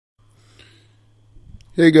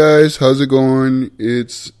Hey guys, how's it going?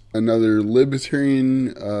 It's another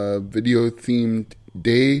libertarian video themed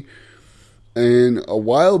day. And a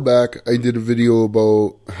while back, I did a video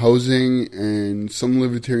about housing, and some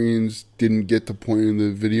libertarians didn't get the point of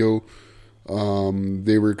the video.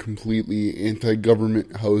 They were completely anti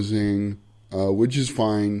government housing, which is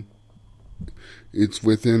fine. It's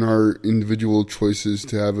within our individual choices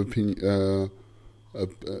to have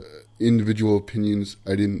individual opinions.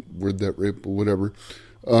 I didn't word that right, but whatever.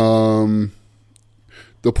 Um,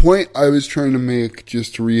 the point I was trying to make,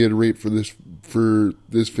 just to reiterate for this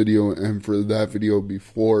video and for that video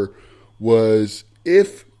before, was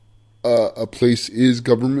if a place is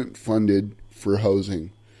government funded for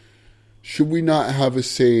housing, should we not have a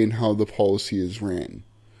say in how the policy is ran?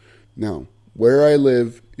 Now, where I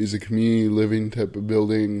live is a community living type of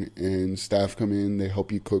building, and staff come in, they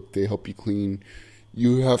help you cook, they help you clean.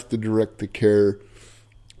 You have to direct the care,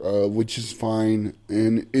 which is fine,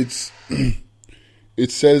 and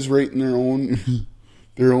it says right in their own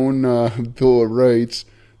their own Bill of Rights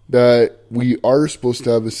that we are supposed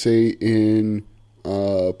to have a say in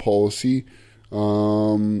policy.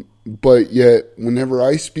 But yet, whenever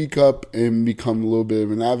I speak up and become a little bit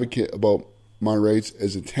of an advocate about my rights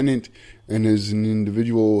as a tenant and as an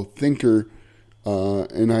individual thinker,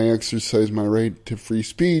 and I exercise my right to free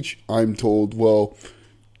speech, I'm told, well,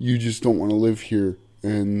 you just don't want to live here,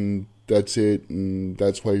 and that's it, and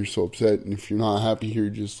that's why you're so upset, and if you're not happy here,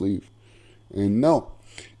 just leave. And no,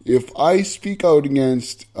 if I speak out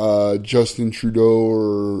against Justin Trudeau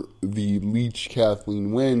or the leech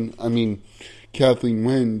Kathleen Wynne,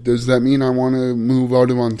 does that mean I want to move out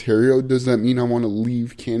of Ontario? Does that mean I want to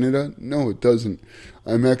leave Canada? No, it doesn't.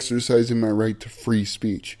 I'm exercising my right to free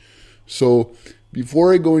speech. So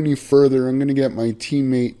before I go any further, I'm going to get my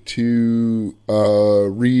teammate to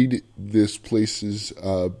read this place's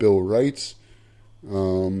Bill of Rights,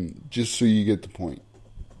 just so you get the point.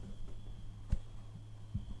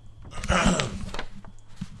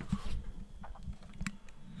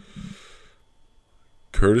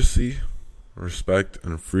 Courtesy, respect,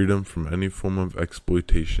 and freedom from any form of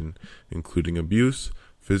exploitation, including abuse,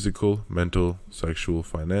 physical, mental, sexual,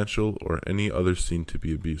 financial, or any other seen to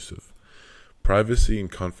be abusive. Privacy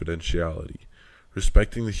and confidentiality,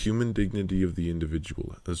 respecting the human dignity of the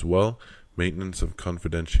individual, as well maintenance of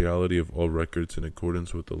confidentiality of all records in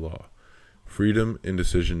accordance with the law. Freedom in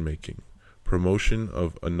decision-making, promotion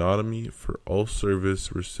of autonomy for all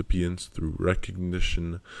service recipients through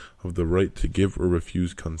recognition of the right to give or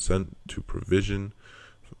refuse consent to provision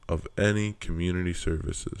of any community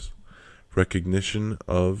services, recognition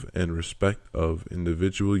of and respect of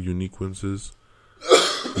individual uniqueness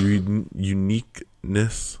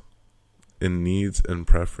in needs and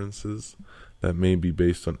preferences that may be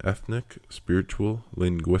based on ethnic, spiritual,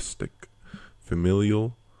 linguistic,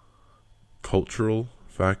 familial, cultural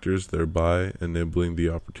factors, thereby enabling the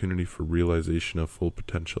opportunity for realization of full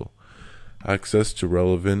potential. Access to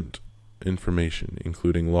relevant information,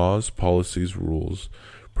 including laws, policies, rules,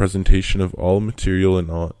 presentation of all material in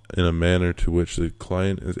a manner to which the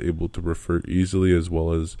client is able to refer easily, as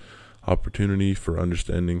well as opportunity for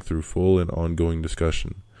understanding through full and ongoing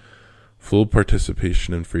discussion. Full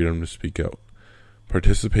participation and freedom to speak out.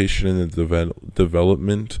 Participation in the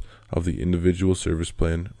development of the individual service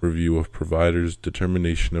plan, review of providers,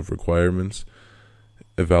 determination of requirements,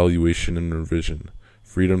 evaluation and revision.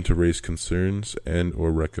 Freedom to raise concerns and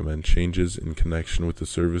or recommend changes in connection with the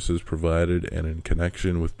services provided and in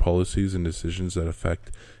connection with policies and decisions that affect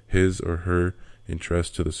his or her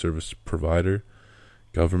interest to the service provider,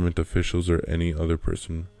 government officials, or any other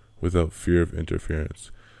person without fear of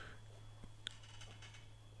interference.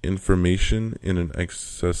 Information in an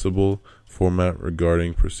accessible format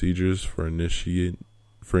regarding procedures for initiating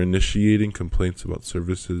complaints about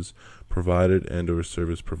services provided and or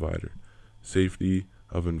service provider. Safety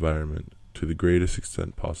of environment to the greatest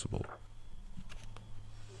extent possible.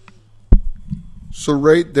 So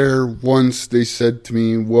right there, once they said to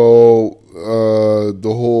me, well,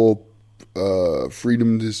 the whole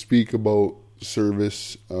freedom to speak about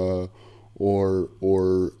service or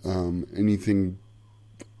anything,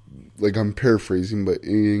 like I'm paraphrasing, but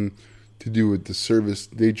anything to do with the service,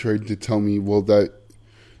 they tried to tell me, well,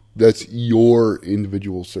 that's your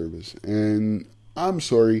individual service. And I'm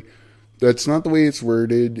sorry, that's not the way it's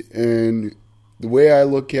worded. And the way I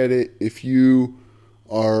look at it, if you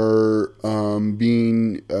are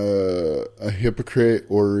being a hypocrite,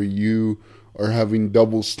 or you are having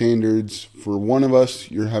double standards for one of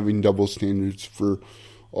us, you're having double standards for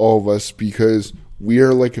all of us, because we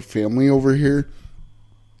are like a family over here.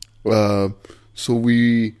 So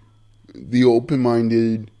the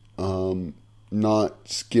open-minded, not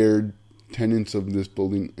scared tenants of this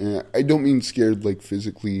building. And I don't mean scared like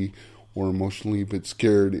physically or emotionally, but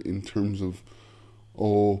scared in terms of,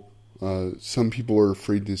 some people are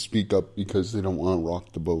afraid to speak up because they don't want to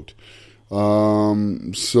rock the boat.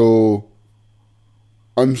 So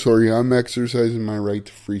I'm sorry, I'm exercising my right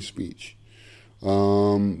to free speech.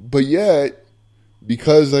 But yet,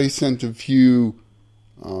 because I sent a few,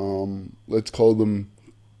 let's call them,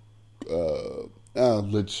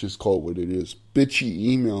 let's just call it what it is,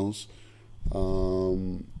 bitchy emails,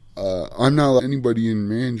 I'm not anybody in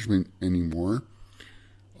management anymore.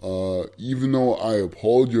 Even though I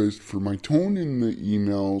apologized for my tone in the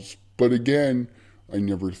emails, but again, I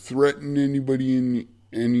never threatened anybody in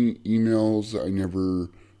any emails. I never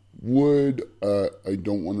would. I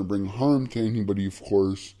don't want to bring harm to anybody, of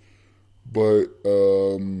course, but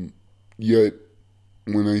yet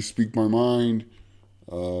when I speak my mind,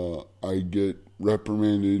 I get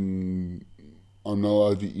reprimanded and I'm not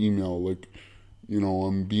allowed to email. Like,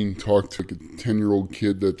 I'm being talked to like a 10-year-old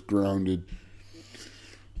kid that's grounded.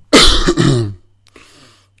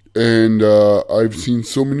 And I've seen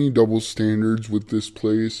so many double standards with this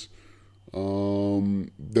place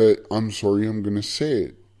that I'm sorry, I'm going to say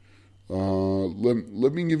it.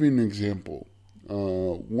 Let me give you an example.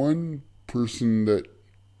 One person that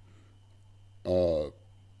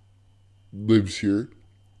lives here,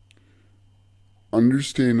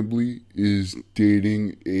 understandably, is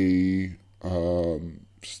dating a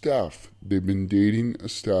staff. They've been dating a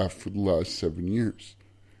staff for the last 7 years.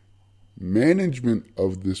 Management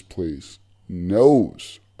of this place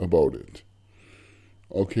knows about it.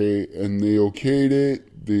 Okay, and they okayed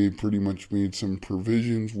it. They pretty much made some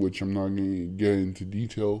provisions, which I'm not going to get into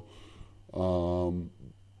detail.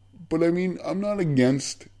 But I mean, I'm not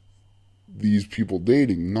against these people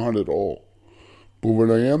dating, not at all. But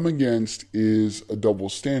what I am against is a double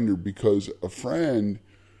standard, because a friend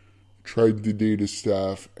tried to date a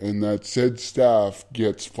staff, and that said staff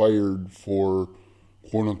gets fired for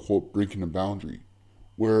quote-unquote breaking a boundary.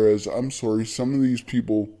 Whereas, I'm sorry, some of these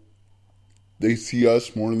people, they see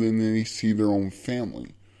us more than they see their own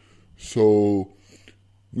family. So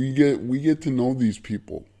we get to know these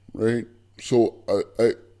people, right? So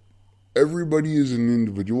everybody is an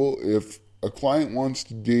individual. If a client wants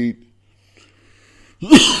to date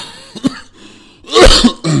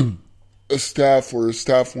a staff, or a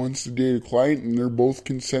staff wants to date a client, and they're both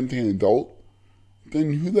consenting adult,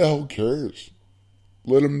 then who the hell cares?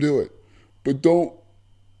 Let them do it. But don't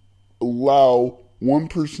allow one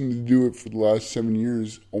person to do it for the last 7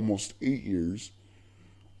 years, almost 8 years,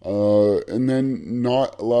 and then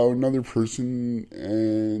not allow another person,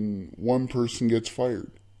 and one person gets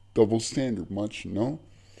fired. Double standard, much, no?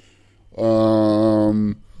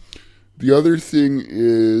 The other thing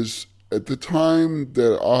is, at the time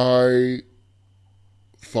that I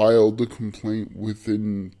filed the complaint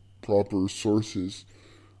within proper sources,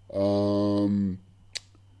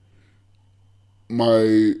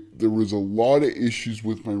 there was a lot of issues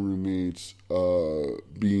with my roommates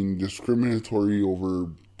being discriminatory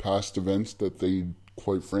over past events that they,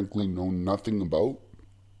 quite frankly, know nothing about.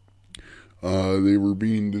 They were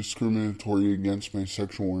being discriminatory against my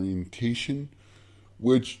sexual orientation,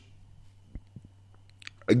 which,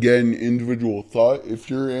 again, individual thought. If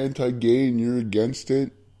you're anti-gay and you're against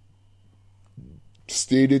it,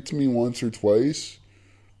 state it to me once or twice,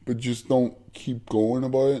 but just don't keep going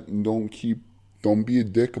about it, and don't be a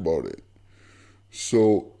dick about it.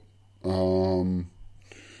 So,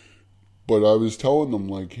 but I was telling them,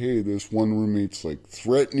 like, hey, this one roommate's, like,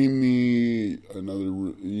 threatening me.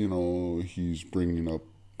 Another, he's bringing up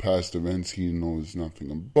past events he knows nothing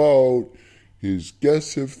about. His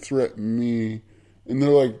guests have threatened me. And they're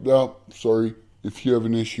like, no, sorry, if you have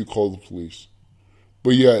an issue, call the police.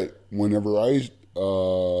 But yet, whenever I,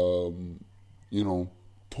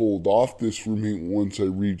 told off this roommate once I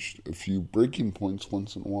reached a few breaking points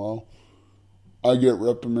once in a while, I get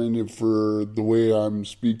reprimanded for the way I'm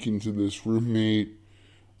speaking to this roommate,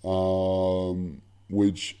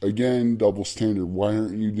 which, again, double standard. Why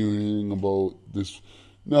aren't you doing anything about this?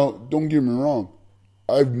 Now, don't get me wrong.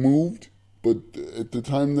 I've moved, but at the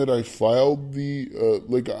time that I filed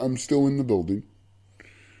I'm still in the building,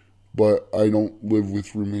 but I don't live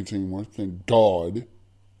with roommates anymore, thank God.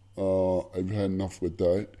 I've had enough with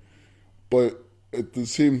that. But at the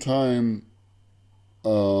same time,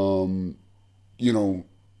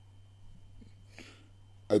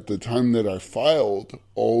 at the time that I filed,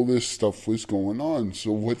 all this stuff was going on.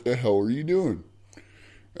 So what the hell are you doing?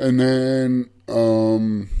 And then,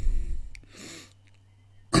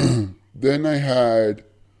 then I had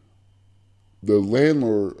the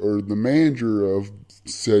landlord or the manager of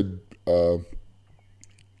said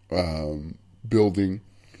building,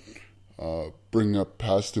 bring up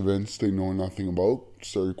past events they know nothing about,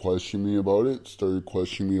 started questioning me about it, started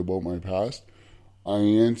questioning me about my past. I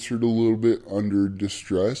answered a little bit under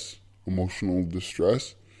distress, emotional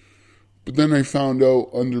distress. But then I found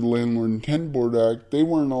out under the Landlord and Tenant Board Act, they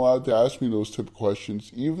weren't allowed to ask me those type of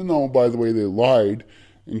questions, even though, by the way, they lied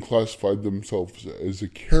and classified themselves as a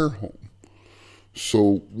care home.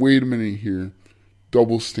 So, wait a minute here.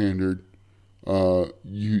 Double standard.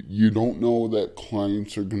 You don't know that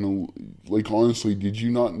clients are going to, like, honestly, did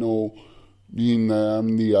you not know, being that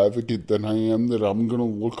I'm the advocate that I am, that I'm going to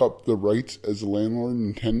look up the rights as a landlord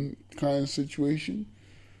and tenant kind of situation?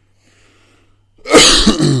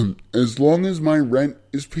 As long as my rent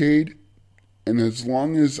is paid, and as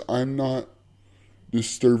long as I'm not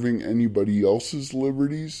disturbing anybody else's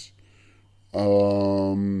liberties, back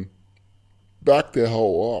the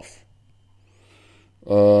hell off.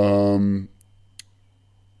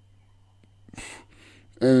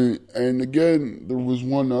 And again, there was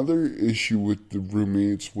one other issue with the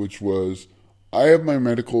roommates, which was I have my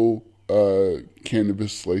medical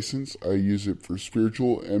cannabis license. I use it for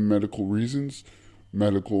spiritual and medical reasons,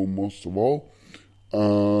 medical most of all.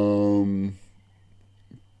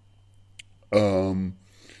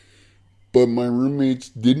 But my roommates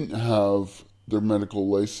didn't have their medical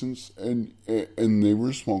license, and they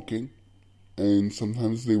were smoking, and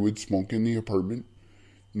sometimes they would smoke in the apartment.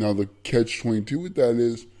 Now the catch-22 with that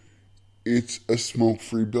is, it's a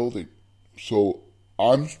smoke-free building. So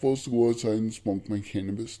I'm supposed to go outside and smoke my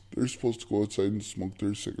cannabis. They're supposed to go outside and smoke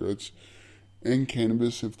their cigarettes and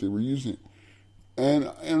cannabis if they were using it. And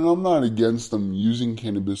I'm not against them using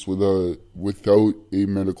cannabis without a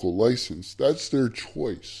medical license. That's their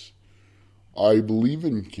choice. I believe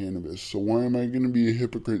in cannabis, so why am I going to be a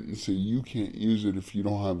hypocrite and say you can't use it if you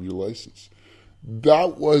don't have your license?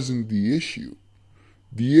 That wasn't the issue.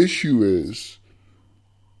 The issue is,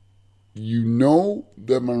 you know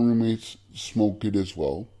that my roommates smoke it as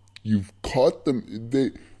well. You've caught them.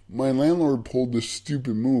 My landlord pulled this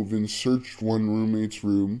stupid move and searched one roommate's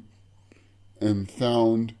room and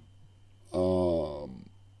found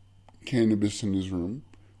cannabis in his room.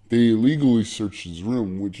 They illegally searched his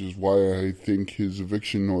room, which is why I think his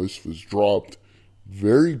eviction notice was dropped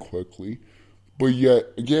very quickly. But yet,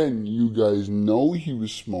 again, you guys know he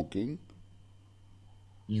was smoking.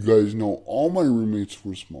 You guys know all my roommates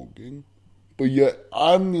were smoking. But yet,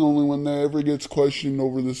 I'm the only one that ever gets questioned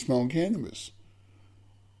over the smell of cannabis.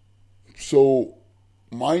 So,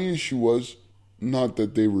 my issue was, not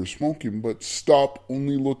that they were smoking, but stop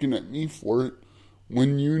only looking at me for it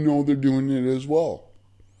when you know they're doing it as well.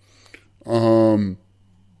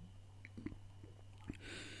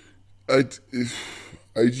 I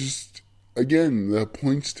just, again, that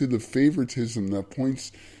points to the favoritism, that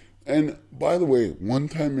points, and by the way, one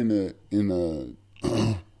time in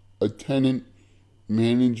a tenant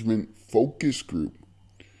management focus group,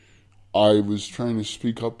 I was trying to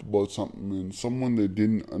speak up about something, and someone that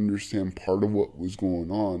didn't understand part of what was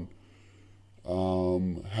going on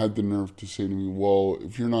had the nerve to say to me, well,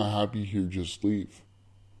 if you're not happy here, just leave.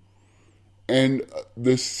 And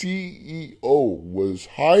the CEO was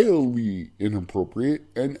highly inappropriate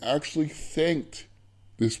and actually thanked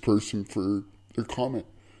this person for their comment.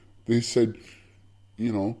 They said,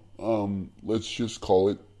 let's just call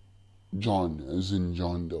it John, as in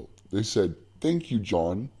John Doe. They said, thank you,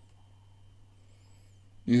 John.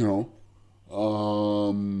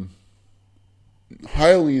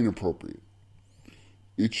 Highly inappropriate.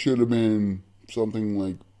 It should have been something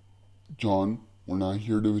like, John, we're not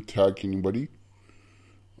here to attack anybody.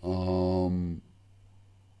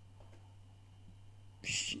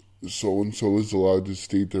 So-and-so is allowed to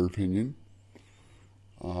state their opinion.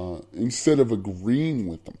 Instead of agreeing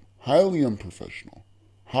with them. Highly unprofessional.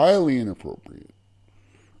 Highly inappropriate.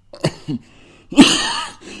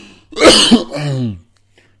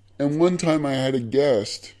 And one time I had a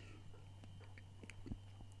guest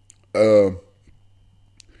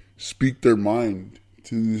speak their mind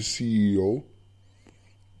to the CEO,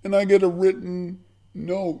 and I get a written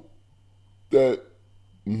note that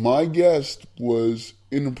my guest was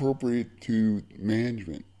inappropriate to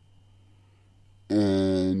management,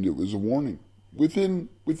 and it was a warning within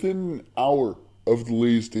an hour of the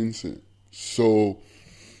latest incident. So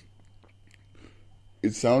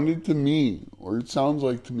it sounded to me, or it sounds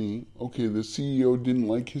like to me, okay, the CEO didn't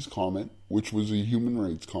like his comment, which was a human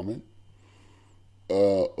rights comment,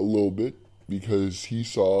 a little bit, because he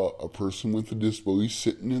saw a person with a disability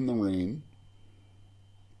sitting in the rain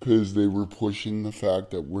because they were pushing the fact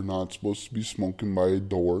that we're not supposed to be smoking by a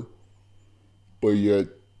door, but yet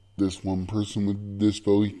this one person with a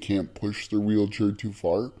disability can't push their wheelchair too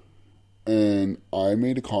far. And I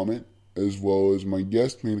made a comment, as well as my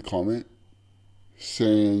guest made a comment,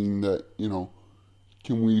 saying that,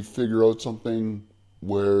 can we figure out something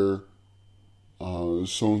where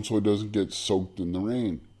so-and-so doesn't get soaked in the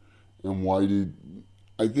rain? And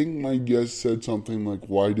I think my guest said something like,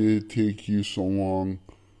 why did it take you so long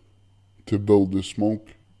to build the smoke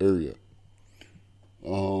area?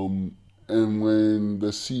 And when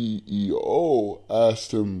the CEO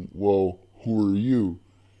asked him, well, who are you?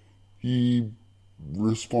 He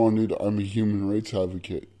responded, I'm a human rights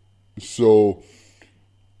advocate. So,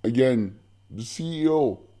 again, the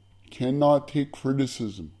CEO cannot take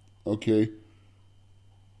criticism, okay?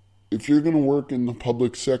 If you're going to work in the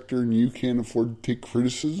public sector and you can't afford to take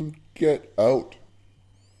criticism, get out.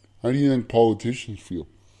 How do you think politicians feel?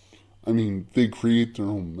 I mean, they create their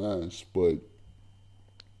own mess, but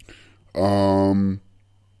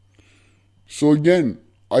so again,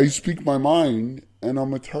 I speak my mind and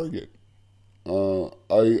I'm a target.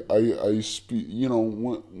 I speak,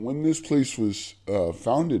 when this place was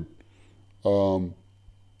founded,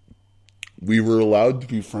 we were allowed to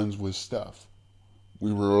be friends with staff.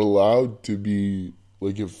 We were allowed to be,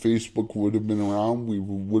 like, if Facebook would have been around, we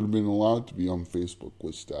would have been allowed to be on Facebook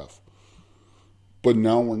with staff. But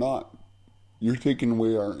now we're not. You're taking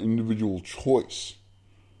away our individual choice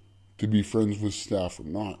to be friends with staff or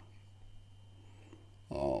not.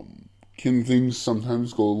 Can things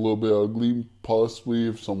sometimes go a little bit ugly? Possibly,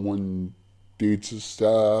 if someone dates a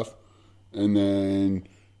staff and then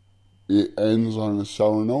it ends on a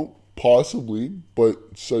sour note. Possibly,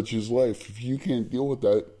 but such is life. If you can't deal with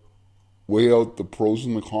that, weigh out the pros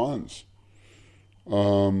and the cons.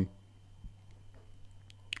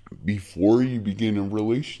 Before you begin a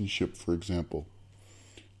relationship, for example.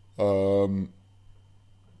 So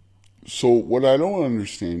what I don't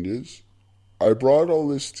understand is, I brought all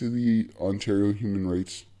this to the Ontario Human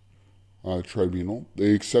Rights Tribunal.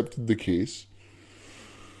 They accepted the case.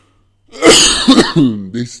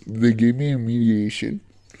 They gave me a mediation.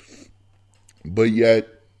 But yet,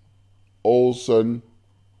 all of a sudden,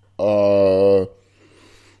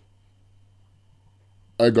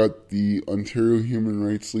 I got the Ontario Human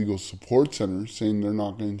Rights Legal Support Center saying they're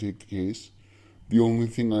not going to take the case. The only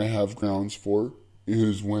thing I have grounds for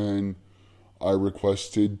is when I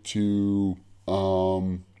requested to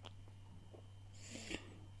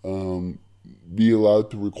be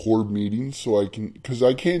allowed to record meetings so I can, because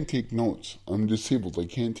I can't take notes. I'm disabled. I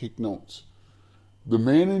can't take notes. The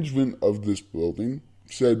management of this building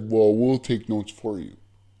said, well, we'll take notes for you.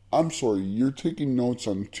 I'm sorry, you're taking notes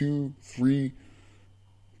on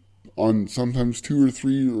sometimes 2 or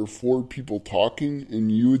 3 or 4 people talking,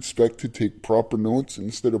 and you expect to take proper notes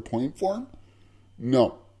instead of point form?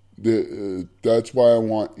 No. That's why I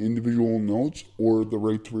want individual notes or the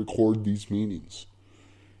right to record these meetings.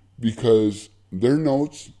 Because their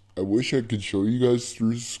notes, I wish I could show you guys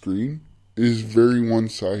through the screen, is very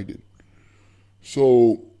one-sided.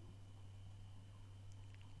 So,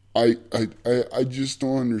 I just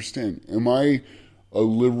don't understand. Am I a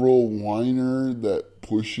liberal whiner that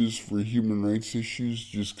pushes for human rights issues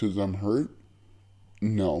just because I'm hurt?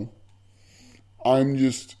 No.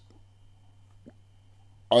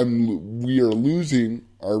 We are losing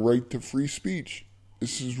our right to free speech.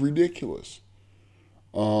 This is ridiculous.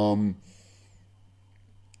 And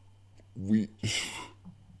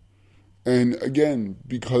again,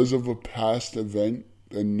 because of a past event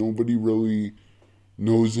that nobody really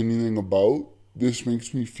knows anything about, this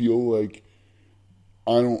makes me feel like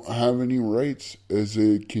I don't have any rights as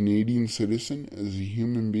a Canadian citizen, as a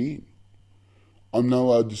human being. I'm not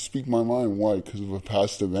allowed to speak my mind. Why? Because of a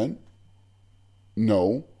past event?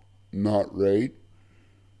 No, not right.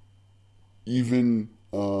 Even,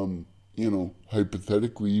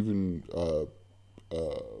 hypothetically, even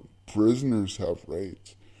prisoners have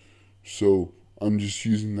rights. So I'm just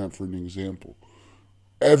using that for an example.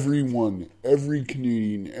 Everyone, every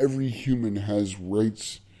Canadian, every human has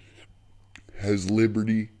rights, has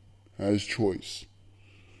liberty, has choice.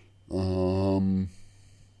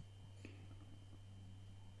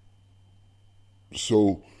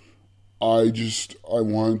 So I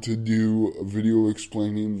wanted to do a video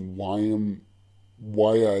explaining why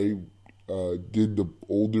I did the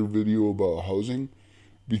older video about housing,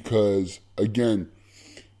 because again,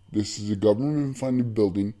 this is a government-funded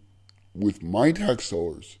building with my tax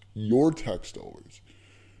dollars, your tax dollars,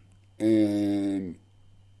 and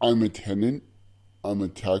I'm a tenant, I'm a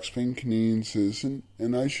tax-paying Canadian citizen,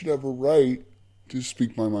 and I should have a right to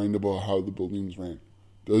speak my mind about how the building's ran.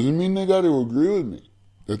 Doesn't mean they got to agree with me.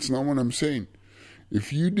 That's not what I'm saying.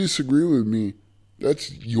 If you disagree with me,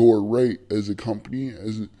 that's your right as a company.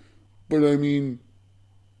 But I mean,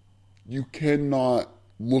 You cannot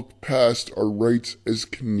look past our rights as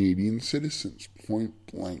Canadian citizens. Point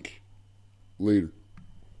blank. Later.